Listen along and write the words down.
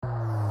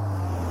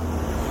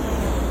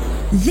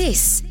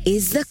This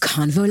is the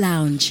Convo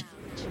Lounge.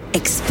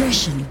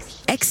 Expression,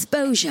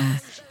 exposure,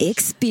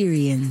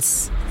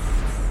 experience.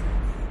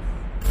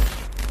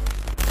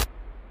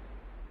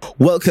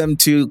 Welcome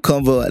to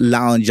Convo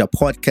Lounge, a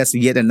podcast,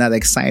 yet another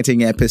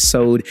exciting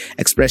episode,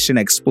 expression,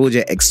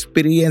 exposure,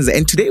 experience.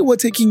 And today we're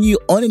taking you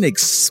on an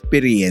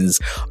experience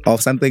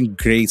of something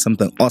great,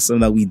 something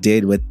awesome that we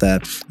did with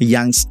the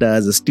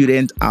youngsters, a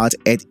student out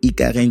at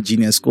Ikageng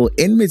Junior School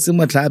in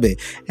Metsimotlhabe.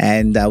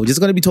 And we're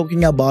just going to be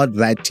talking about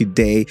that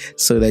today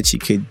so that you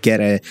could get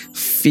a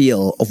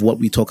feel of what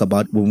we talk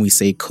about when we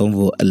say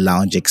Convo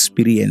Lounge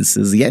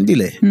experiences.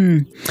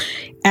 Yandile.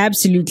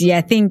 Absolutely.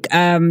 I think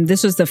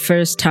this was the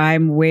first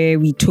time where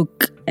we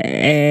took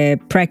a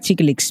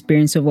practical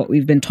experience of what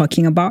we've been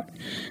talking about.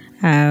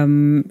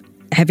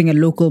 Having a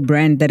local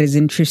brand that is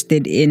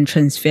interested in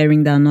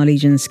transferring their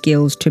knowledge and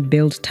skills to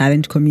build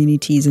talent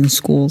communities in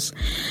schools.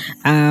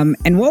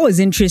 And what was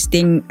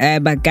interesting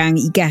about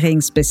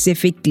Ikageng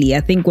specifically,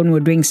 I think when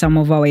we're doing some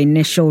of our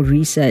initial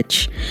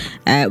research,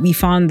 we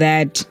found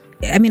that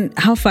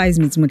how far is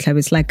Metsimotlhabe?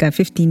 It's like a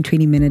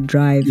 15-20 minute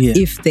drive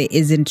if there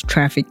isn't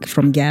traffic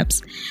from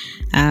gaps.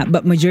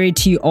 But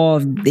majority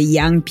of the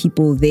young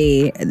people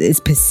there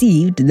is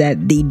perceived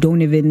that they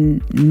don't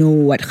even know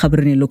what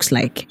Gaborone looks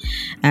like.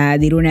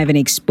 They don't have an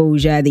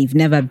exposure. They've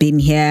never been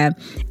here.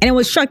 And it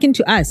was shocking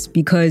to us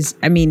because,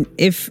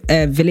 if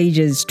a village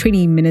is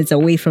 20 minutes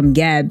away from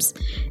Gabs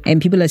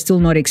and people are still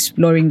not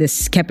exploring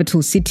this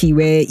capital city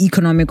where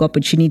economic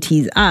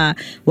opportunities are,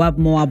 what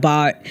more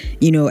about,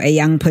 a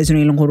young person,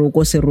 you know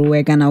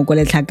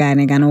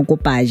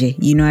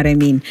what I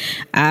mean?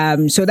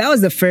 So that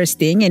was the first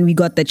thing. And we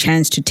got the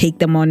chance to take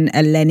them on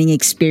a learning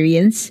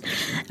experience.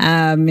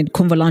 In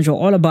Convo Lounge are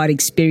all about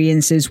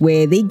experiences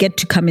where they get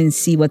to come and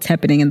see what's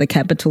happening in the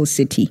capital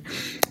city.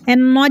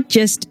 And not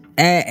just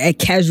a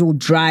casual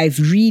drive,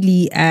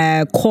 really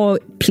core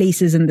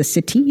places in the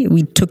city.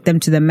 We took them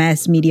to the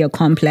mass media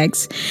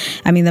complex.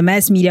 The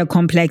mass media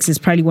complex is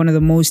probably one of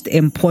the most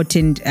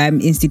important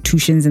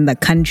institutions in the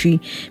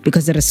country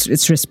because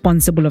it's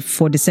responsible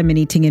for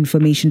disseminating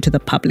information to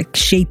the public,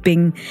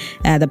 shaping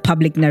the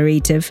public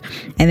narrative.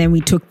 And then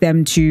we took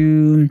them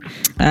to,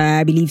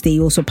 I believe they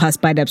also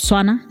passed by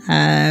Debswana.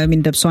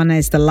 Debswana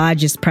is the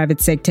largest private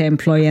sector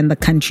employer in the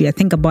country. I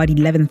think about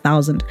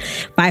 11,000,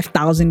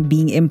 5,000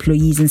 being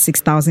employees and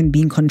 6,000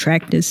 being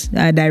contractors,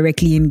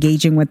 directly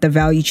engaging with the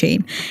value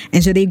chain.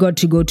 And so they got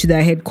to go to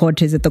their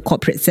headquarters at the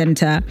corporate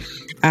center,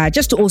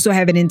 just to also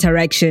have an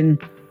interaction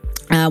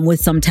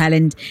with some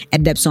talent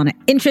at Debswana.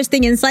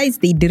 Interesting insights.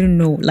 They didn't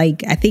know.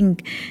 I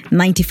think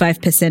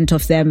 95%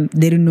 of them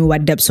didn't know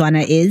what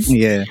Debswana is.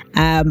 Yeah.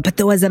 But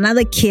there was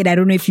another kid, I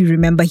don't know if you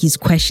remember his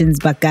questions,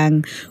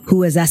 Bakang, who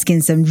was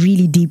asking some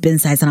really deep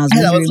insights. And I was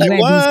wondering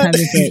where he's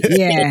coming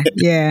from.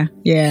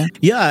 Yeah.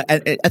 Yeah,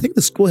 and I think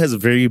the school has a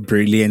very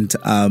brilliant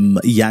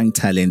young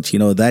talent.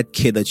 That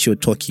kid that you're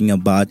talking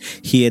about,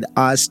 he had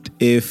asked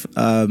if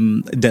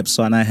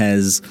Debswana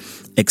has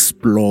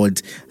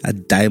explored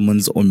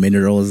diamonds or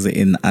minerals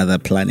in other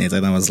planets,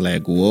 and I was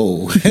like,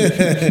 whoa.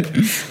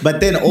 But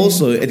then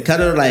also it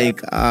kind of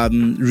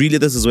really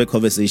this is where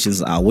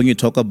conversations are when you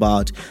talk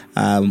about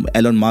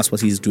Elon Musk,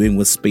 what he's doing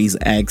with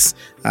SpaceX.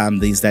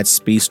 There's that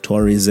space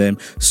tourism,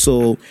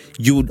 so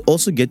you would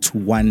also get to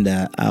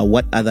wonder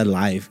what other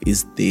life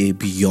is there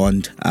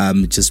beyond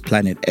just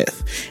planet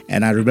Earth.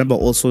 And I remember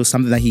also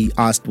something that he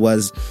asked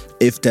was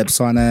if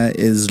Debswana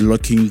is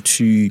looking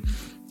to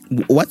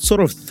what sort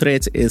of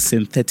threat is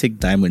synthetic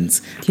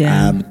diamonds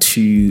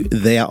to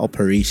their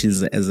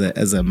operations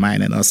as a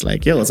mine? And I was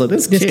like, so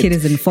this kid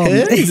is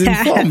informed. He's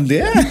informed,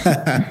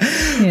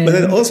 But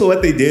then also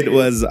what they did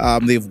was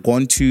they've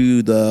gone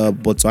to the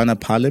Botswana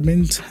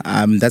Parliament.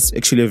 That's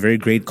actually a very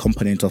great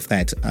component of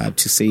that,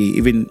 to say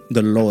even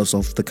the laws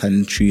of the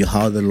country,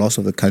 how the laws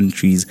of the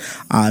countries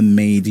are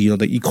made.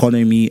 The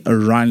economy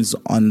runs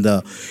on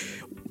the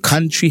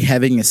country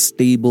having a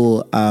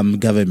stable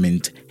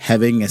government,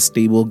 having a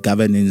stable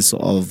governance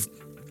of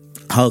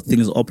how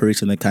things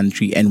operate in the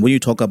country. And when you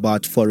talk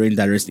about foreign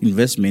direct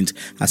investment,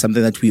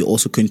 something that we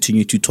also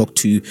continue to talk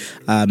to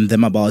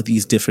them about,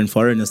 these different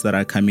foreigners that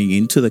are coming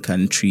into the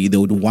country, they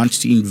would want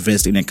to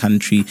invest in a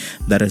country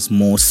that is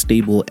more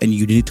stable, and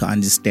you need to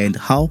understand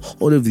how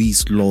all of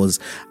these laws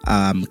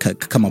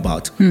come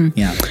about.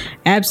 Yeah,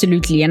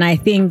 absolutely. And I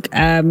think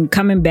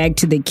coming back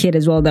to the kid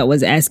as well that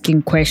was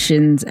asking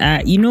questions,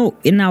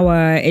 in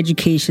our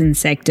education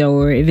sector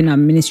or even our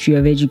Ministry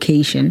of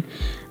Education,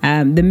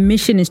 the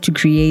mission is to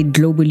create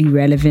globally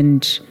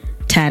relevant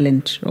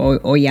talent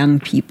or young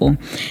people.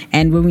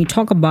 And when we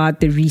talk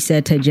about the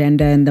reset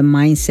agenda and the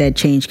mindset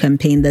change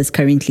campaign that's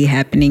currently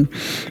happening,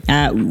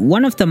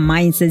 one of the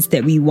mindsets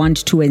that we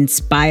want to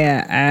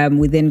inspire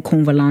within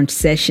Convo Lounge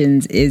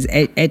sessions is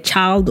a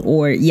child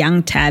or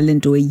young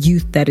talent or a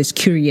youth that is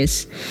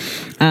curious.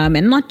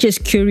 And not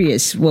just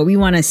curious, what we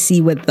want to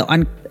see with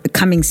the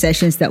coming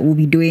sessions that we'll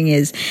be doing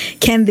is,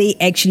 can they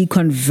actually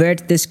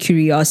convert this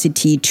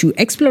curiosity to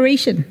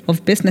exploration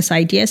of business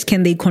ideas?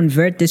 Can they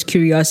convert this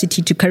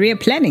curiosity to career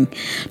planning,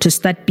 to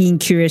start being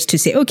curious, to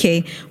say,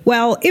 okay,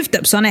 well, if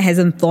Debswana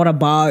hasn't thought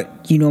about,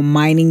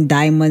 mining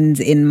diamonds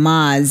in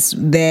Mars,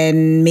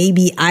 then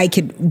maybe I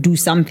could do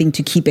something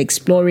to keep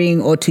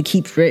exploring or to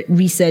keep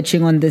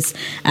researching on this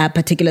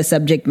particular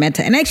subject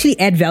matter and actually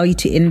add value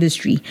to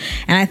industry.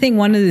 And I think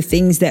one of the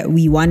things that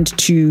we want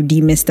to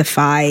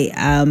demystify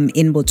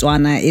in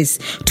Botswana is,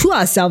 to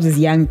ourselves as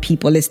young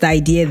people, is the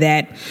idea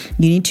that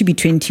you need to be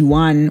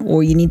 21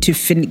 or you need to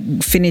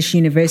finish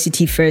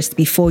university first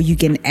before you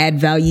can add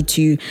value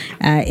to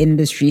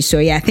industry. So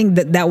yeah, I think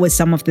that was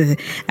some of the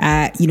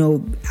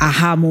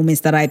aha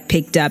moments that I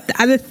picked up. The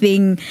other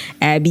thing,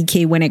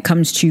 BK, when it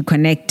comes to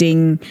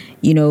connecting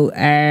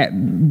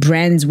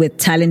brands with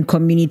talent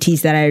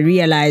communities, that I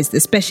realized,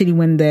 especially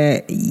when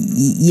the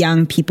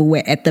young people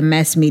were at the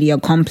mass media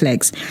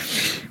complex,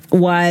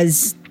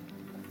 was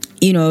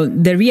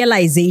the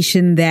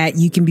realization that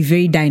you can be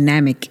very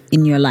dynamic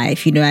in your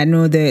life. I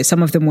know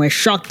some of them were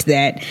shocked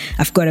that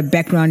I've got a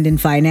background in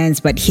finance,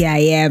 but here I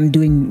am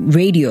doing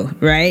radio,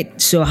 right?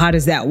 So how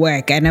does that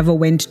work? I never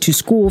went to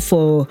school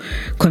for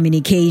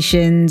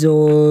communications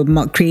or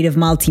creative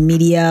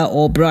multimedia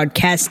or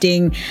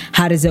broadcasting.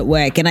 How does it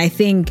work? And I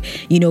think,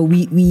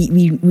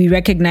 we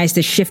recognized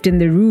the shift in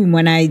the room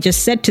when I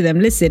just said to them,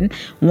 listen,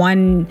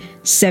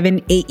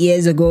 7, 8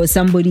 years ago,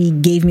 somebody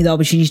gave me the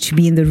opportunity to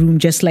be in the room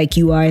just like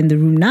you are in the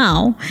room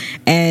now.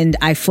 And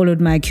I followed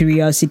my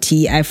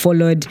curiosity. I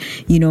followed,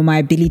 my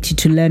ability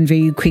to learn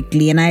very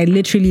quickly. And I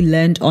literally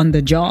learned on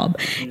the job.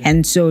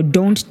 And so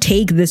don't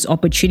take this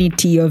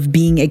opportunity of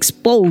being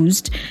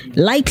exposed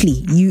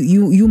lightly.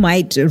 You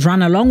might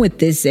run along with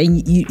this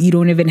and you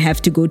don't even have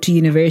to go to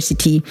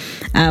university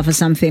for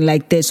something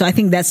like this. So I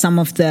think that's some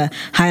of the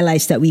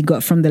highlights that we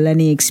got from the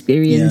learning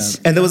experience.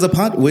 Yeah. And there was a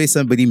part where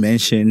somebody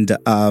mentioned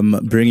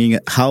bringing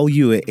how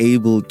you were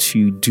able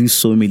to do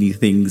so many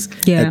things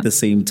at the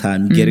same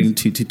time, getting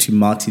to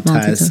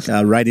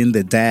multitask, writing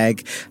the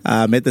DAG,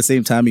 at the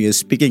same time you're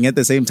speaking, at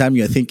the same time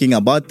you're thinking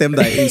about them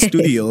that are in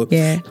studio.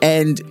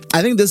 And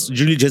I think this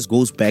really just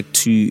goes back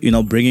to,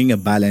 bringing a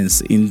balance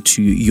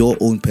into your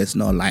own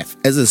personal life.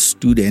 As a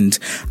student,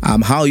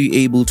 how are you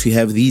able to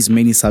have these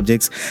many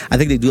subjects? I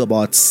think they do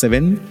about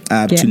 7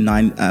 to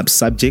 9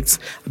 subjects,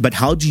 but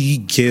how do you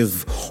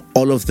give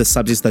all of the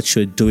subjects that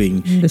you're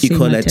doing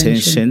equal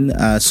attention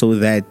so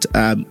that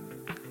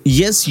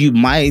yes, you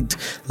might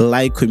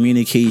like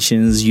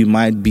communications, you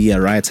might be a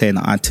writer and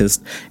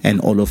artist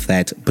and all of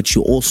that, but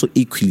you also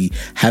equally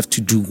have to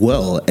do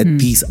well at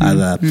these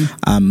other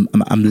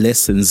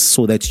lessons,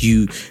 so that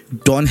you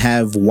don't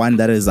have one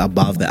that is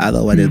above the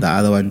other one and the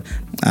other one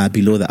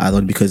below the other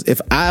one. Because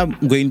if I'm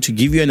going to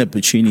give you an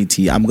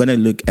opportunity, I'm going to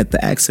look at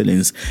the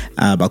excellence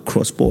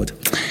across board.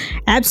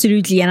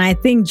 Absolutely. And I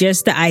think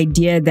just the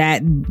idea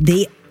that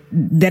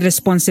the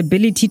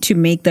responsibility to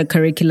make the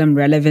curriculum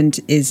relevant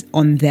is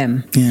on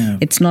them.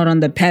 It's not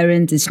on the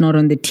parents, it's not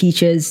on the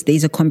teachers.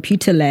 There's a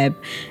computer lab.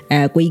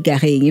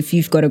 If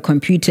you've got a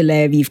computer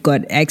lab, you've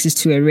got access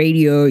to a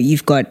radio,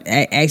 you've got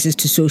access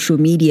to social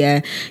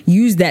media,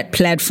 use that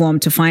platform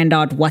to find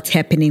out what's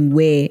happening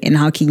where and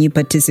how can you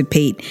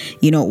participate.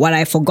 What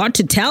I forgot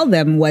to tell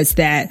them was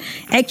that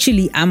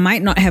actually I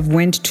might not have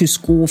went to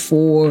school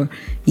for,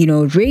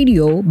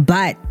 radio,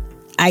 but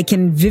I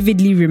can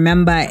vividly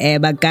remember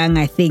Bakang,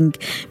 I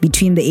think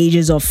between the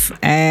ages of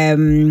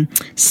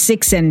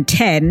 6 and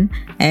 10,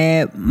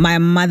 my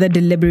mother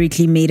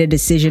deliberately made a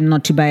decision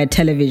not to buy a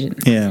television.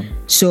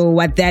 So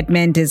what that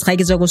meant is I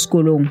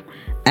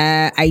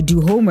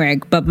do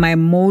homework, but my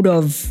mode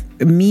of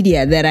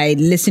media that I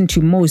listened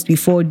to most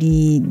before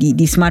the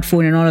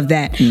smartphone and all of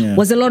that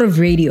was a lot of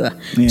radio.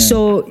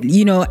 So,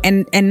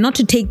 and not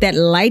to take that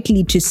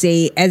lightly, to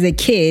say as a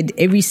kid,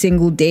 every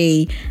single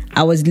day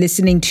I was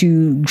listening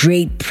to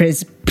great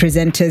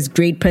presenters,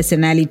 great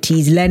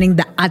personalities, learning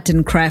the art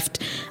and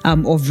craft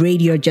of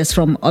radio just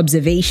from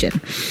observation.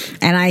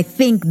 And I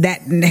think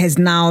that has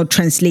now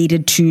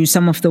translated to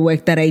some of the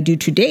work that I do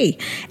today.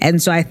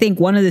 And so I think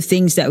one of the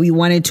things that we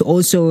wanted to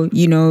also, a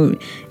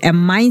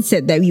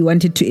mindset that we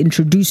wanted to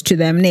introduce to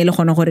them,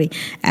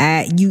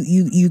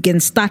 you can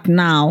start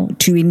now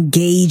to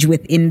engage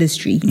with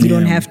industry. You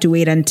don't have to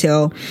wait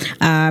until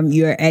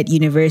you're at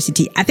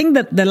university. I think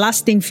that the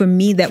last thing for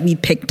me that we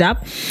picked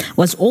up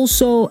was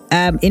also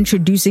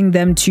introducing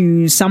them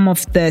to some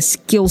of the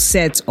skill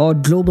sets or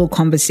global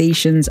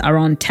conversations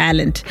around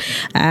talent.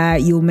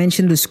 You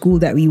mentioned the school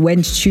that we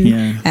went to.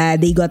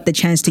 They got the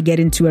chance to get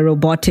into a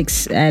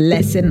robotics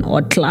lesson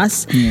or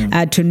class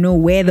to know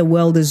where the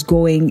world is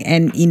going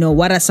and,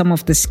 what are some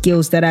of the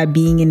skills that are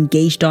being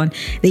engaged on.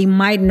 They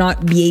might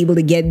not be able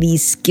to get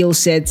these skill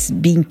sets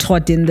being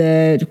taught in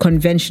the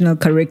conventional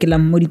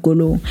curriculum,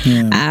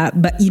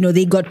 but,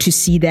 they got to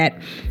see that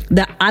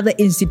the other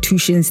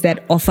institutions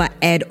that offer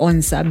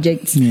add-on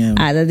subjects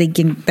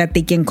that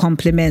they can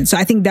complement. So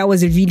I think that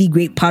was a really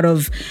great part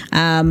of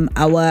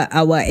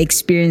our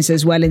experience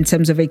as well, in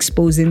terms of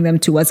exposing them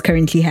to what's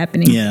currently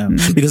happening. Yeah,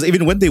 because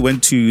even when they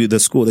went to the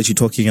school that you're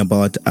talking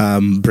about,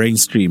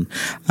 BrainSTREAM,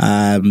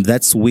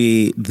 that's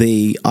where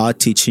they are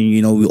teaching.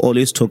 We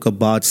always talk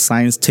about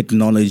science,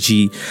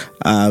 technology,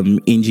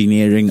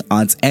 engineering,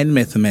 arts, and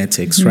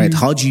mathematics, right?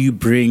 How do you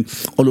bring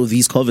all of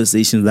these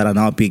conversations that are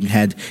now being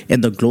had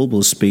in the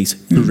global space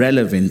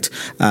relevant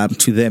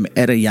to them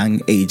at a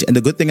young age? And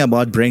the good thing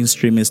about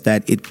BrainSTREAM is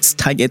that it's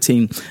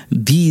targeting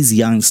these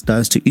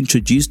youngsters to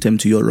introduce them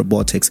to your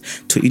robotics,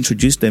 to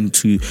introduce them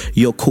to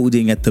your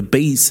coding at the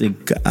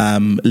basic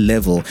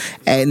level.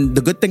 And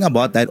the good thing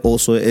about that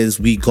also is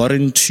we got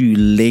into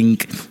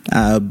link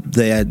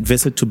their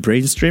visit to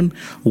BrainSTREAM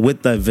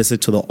with the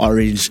visit to the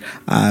Orange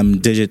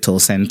Digital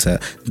Center.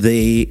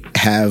 They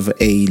have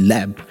a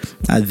lab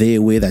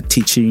there where they're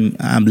teaching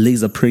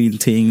laser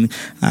printing,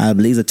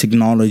 laser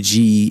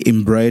technology,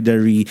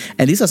 embroidery,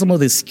 and these are some of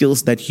the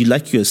skills that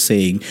you're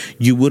saying,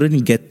 you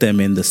wouldn't get them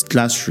in this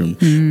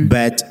classroom,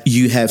 but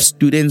you have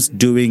students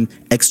doing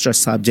extra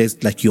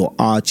subjects like your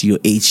art, your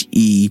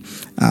HE,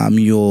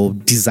 your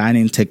design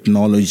and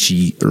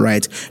technology,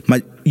 right?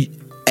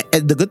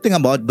 The good thing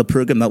about the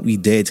program that we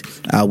did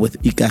with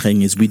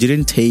Ikageng is we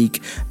didn't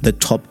take the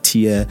top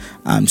tier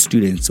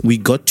students. We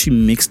got to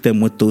mix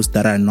them with those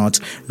that are not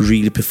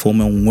really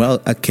performing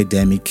well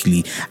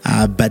academically,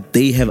 but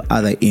they have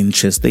other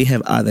interests, they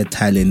have other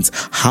talents.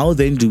 How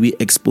then do we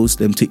expose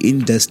them to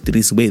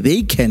industries where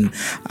they can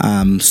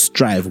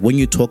strive? When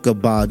you talk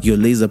about your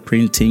laser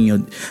printing, your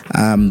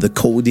the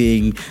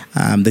coding,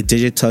 the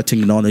digital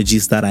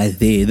technologies that are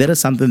there, that is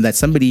something that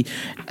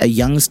a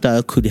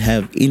youngster could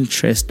have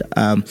interest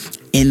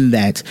in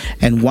that.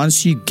 And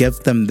once you give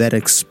them that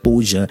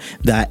exposure,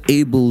 they're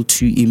able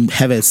to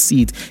have a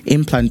seed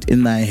implant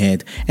in their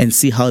head and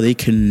see how they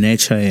can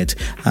nurture it,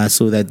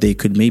 so that they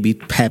could maybe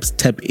perhaps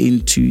tap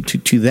into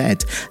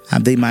that.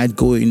 They might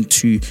go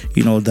into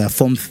the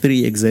Form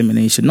 3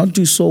 examination, not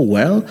do so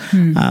well,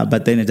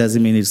 but then it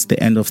doesn't mean it's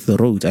the end of the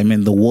road. I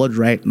mean, the world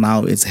right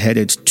now is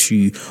headed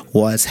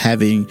towards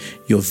having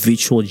your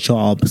virtual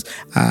jobs,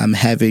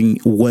 having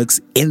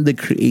works in the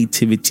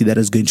creativity that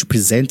is going to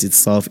present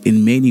itself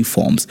in many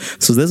forms.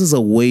 So this is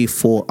a way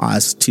for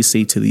us to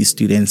say to these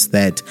students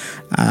that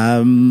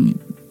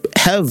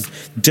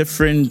have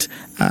different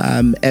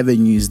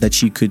avenues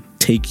that you could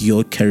take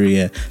your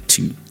career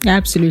to.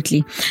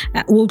 Absolutely.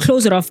 We'll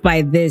close it off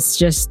by this,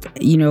 just,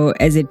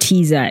 as a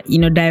teaser.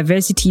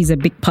 Diversity is a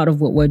big part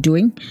of what we're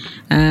doing.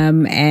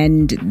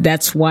 And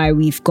that's why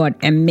we've got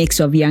a mix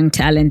of young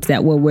talent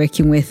that we're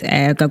working with.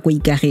 We've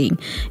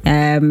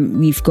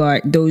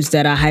got those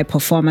that are high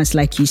performers,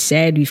 like you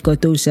said. We've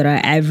got those that are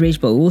average,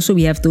 but also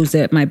we have those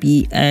that might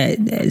be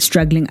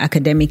struggling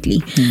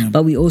academically.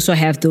 But we also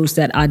have those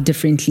that are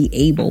differently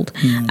abled.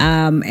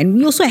 And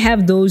we also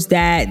have those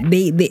that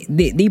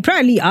they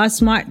probably are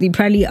smart, they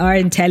probably are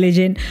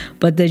intelligent,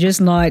 but they're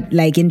just not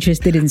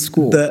interested in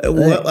school.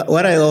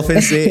 What I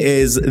often say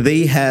is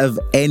they have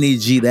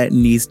energy that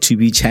needs to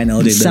be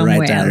channeled in the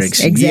right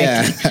direction.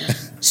 Exactly. Yeah.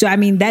 So,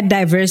 that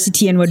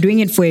diversity, and we're doing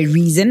it for a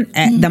reason.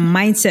 The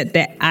mindset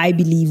that I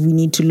believe we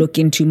need to look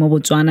into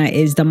Botswana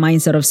is the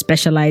mindset of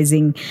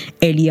specializing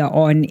earlier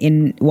on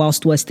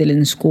whilst we're still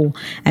in school.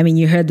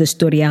 You heard the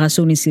story.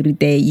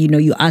 Seretse,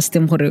 you asked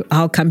him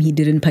how come he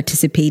didn't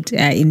participate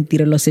in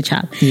Tirelo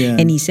Setšhaba. Yeah.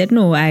 And he said,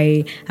 no,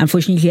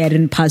 unfortunately I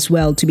didn't pass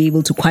well to be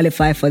able to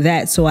qualify for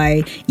that. So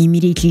I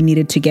immediately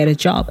needed to get a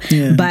job.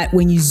 Yeah. But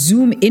when you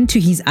zoom into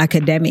his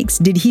academics,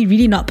 did he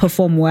really not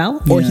perform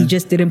well? Or he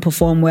just didn't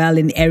perform well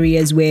in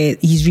areas where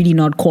he's really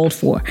not called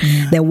for?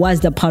 There was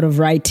the part of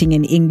writing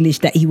and English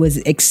that he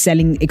was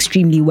excelling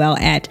extremely well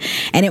at,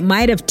 and it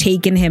might have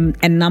taken him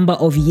a number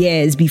of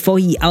years before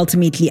he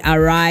ultimately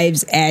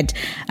arrives at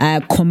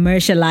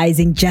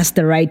commercializing just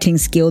the writing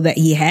skill that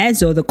he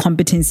has, or the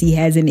competence he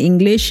has in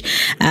English,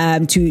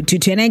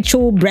 to an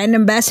actual brand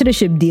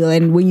ambassadorship deal.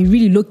 And when you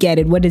really look at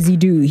it, what does he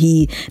do?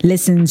 He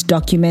listens,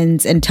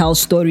 documents, and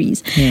tells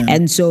stories.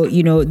 And so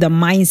the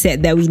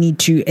mindset that we need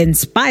to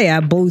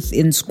inspire both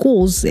in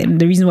schools, and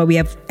the reason why we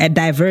have a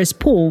diverse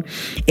pool,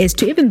 is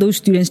to even those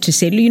students to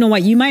say, you know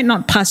what, you might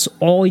not pass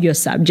all your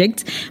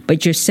subjects,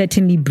 but you're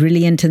certainly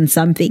brilliant in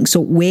something. So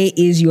where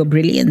is your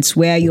brilliance?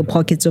 Where are your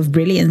pockets of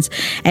brilliance?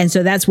 And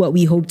so that's what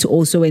we hope to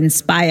also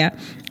inspire,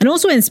 and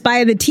also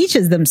inspire the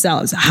teachers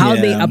themselves, how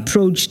they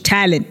approach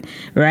talent,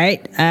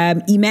 right?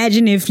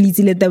 Imagine if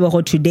Litsile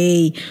Tebogo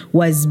today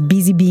was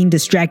busy being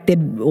distracted,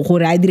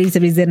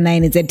 it's at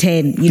 9, it's at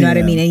 10, you know what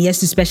I mean? And he has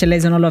to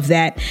specialize in all of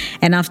that.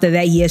 And after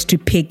that, he has to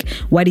pick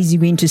what is he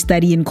going to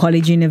study in college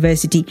college,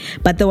 university,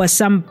 but there was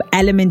some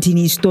element in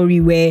his story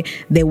where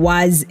there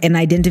was an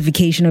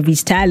identification of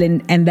his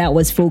talent, and that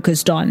was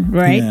focused on,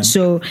 right? Yeah.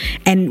 So,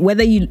 and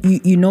whether you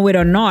know it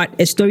or not,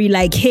 a story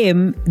like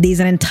him, there's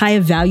an entire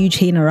value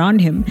chain around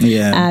him.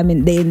 Yeah.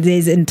 And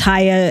there's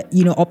entire,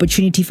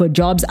 opportunity for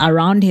jobs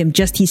around him,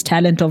 just his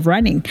talent of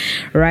running,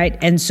 right?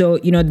 And so,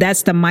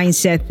 that's the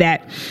mindset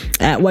that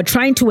we're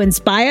trying to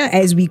inspire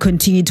as we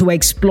continue to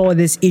explore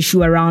this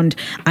issue around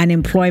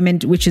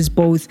unemployment, which is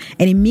both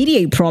an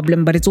immediate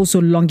problem, but it's also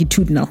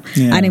longitudinal.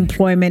 Yeah.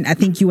 Unemployment, I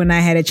think you and I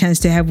had a chance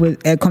to have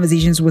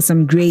conversations with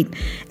some great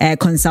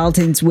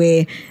consultants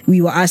where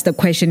we were asked the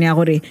question,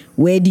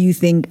 where do you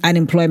think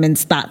unemployment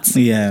starts?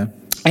 Yeah.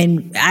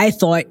 And I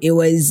thought it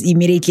was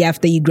immediately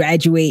after you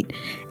graduate.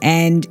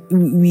 And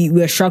we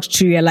were shocked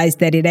to realize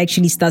that it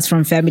actually starts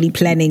from family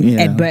planning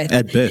at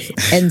birth.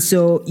 And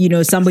so,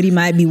 somebody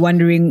might be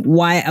wondering,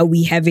 why are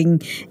we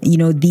having,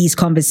 these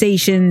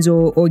conversations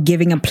or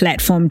giving a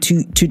platform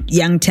to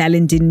young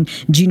talent in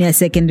junior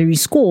secondary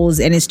schools?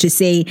 And it's to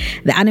say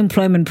the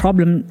unemployment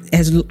problem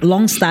has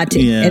long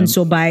started. Yeah. And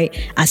so by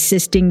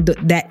assisting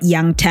that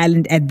young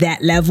talent at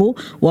that level,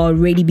 we're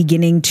already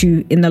beginning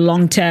to, in the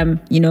long term,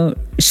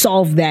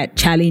 solve that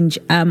challenge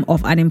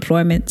of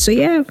unemployment. So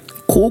yeah.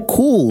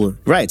 Cool.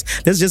 Right.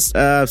 Let's just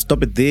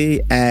stop it there.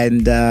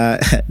 And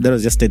that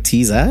was just a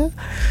teaser.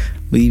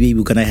 Maybe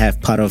we're going to have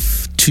part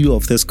of 2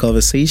 of this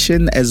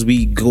conversation as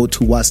we go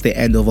towards the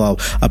end of our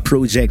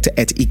project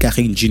at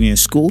Ikageng Junior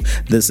School.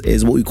 This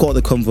is what we call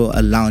the Convo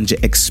Lounge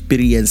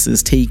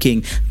experiences,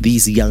 taking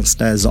these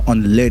youngsters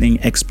on learning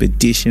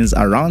expeditions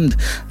around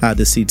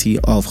the city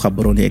of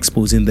Gaborone,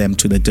 exposing them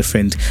to the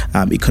different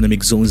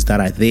economic zones that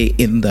are there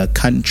in the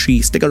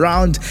country. Stick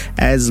around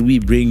as we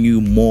bring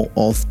you more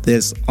of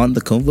this on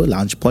the Convo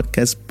Lounge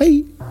podcast.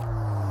 Bye.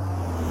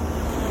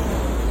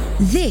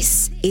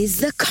 This is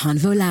the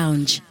Convo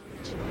Lounge.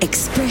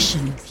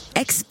 Expression,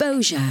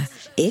 exposure,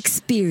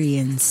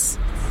 experience.